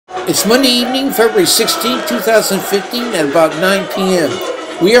It's Monday evening, February 16, 2015 at about 9 p.m.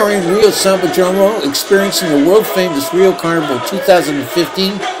 We are in Rio Sambadromo experiencing the world-famous Rio Carnival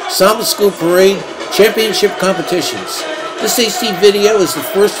 2015 Samba School Parade Championship Competitions. This HD video is the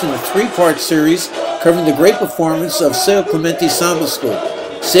first in a three-part series covering the great performance of Sao Clemente Samba School.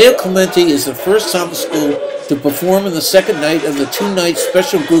 Sao Clemente is the first Samba School to perform on the second night of the two-night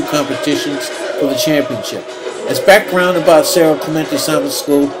special group competitions for the championship. As background about Sao Clemente Samba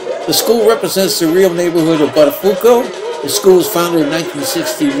School, the school represents the Rio neighborhood of Botafogo. The school was founded in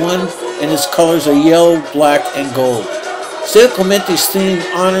 1961 and its colors are yellow, black, and gold. Sao Clemente's theme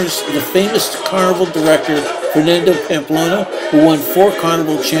honors the famous Carnival Director Fernando Pamplona, who won 4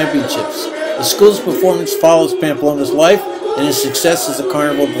 Carnival Championships. The school's performance follows Pamplona's life and his success as a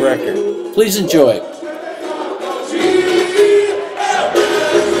Carnival Director. Please enjoy.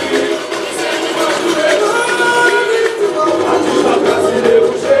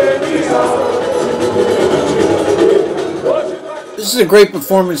 This is a great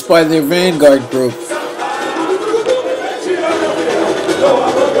performance by their Vanguard group.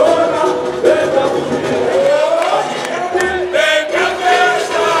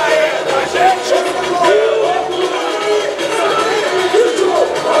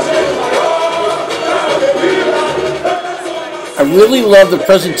 I really love the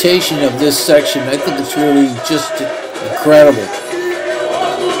presentation of this section. I think it's really just incredible.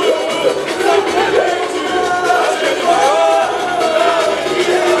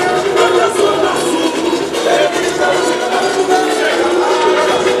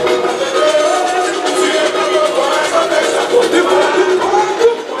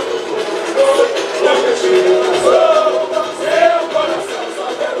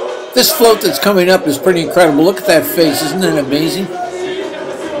 This float that's coming up is pretty incredible. Look at that face. Isn't that amazing?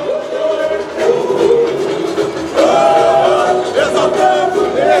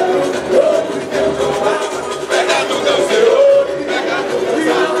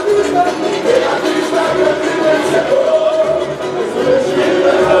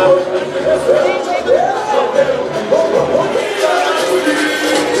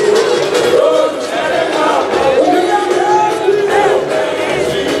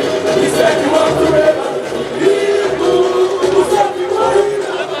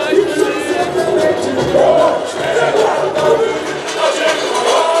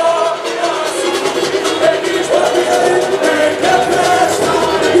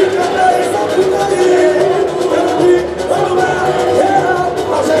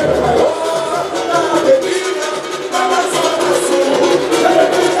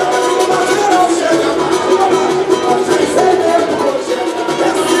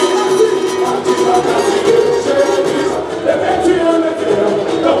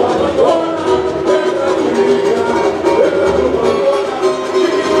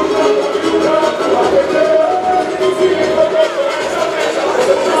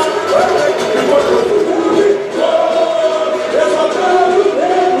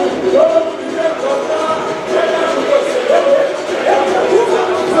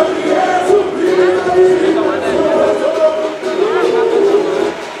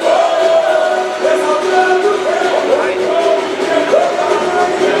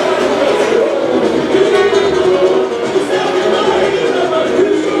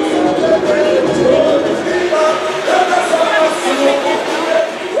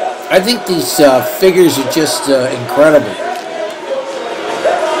 I think these figures are just incredible.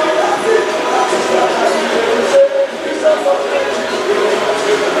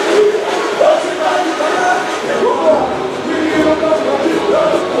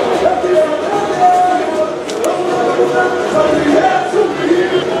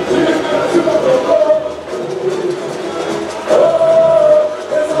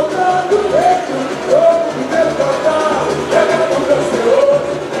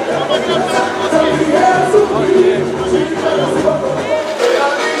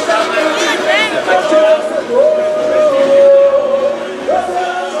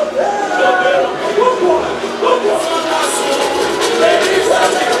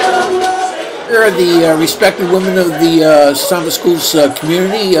 Here are the respected women of the Samba School's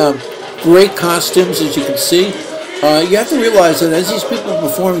community. Great costumes, as you can see. You have to realize that as these people are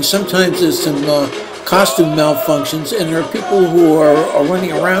performing, sometimes there's some costume malfunctions, and there are people who are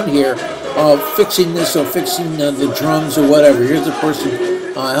running around here fixing this or fixing the drums or whatever. Here's a person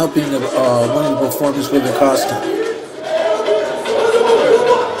helping one of the performers with the costume.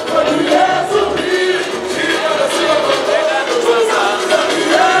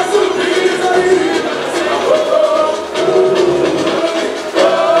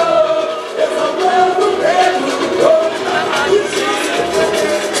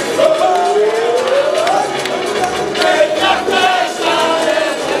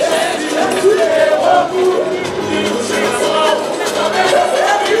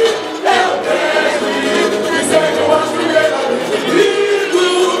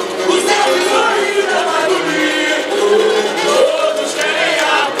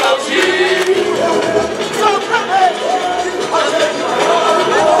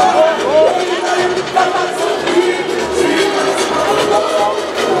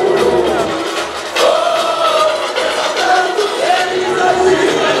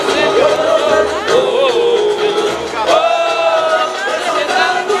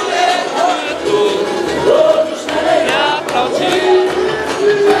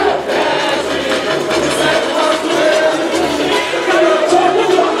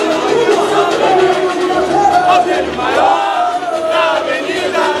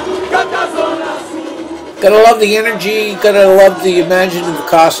 love the energy. You gotta love the imaginative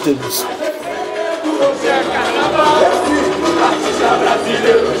costumes.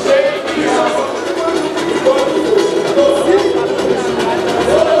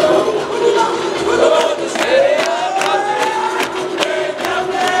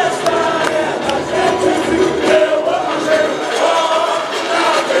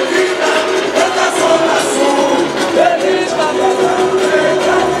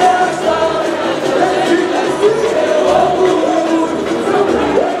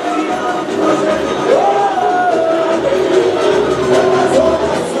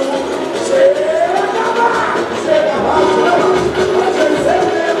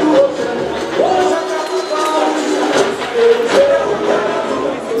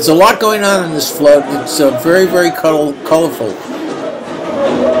 There's a lot going on in this float. It's very, very colorful.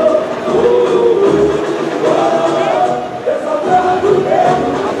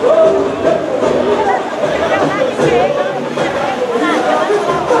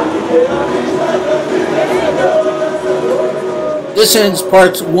 This ends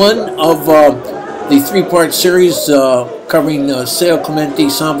part 1 of the 3-part series covering Sao Clemente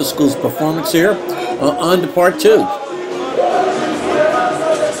Samba School's performance here. On to part 2.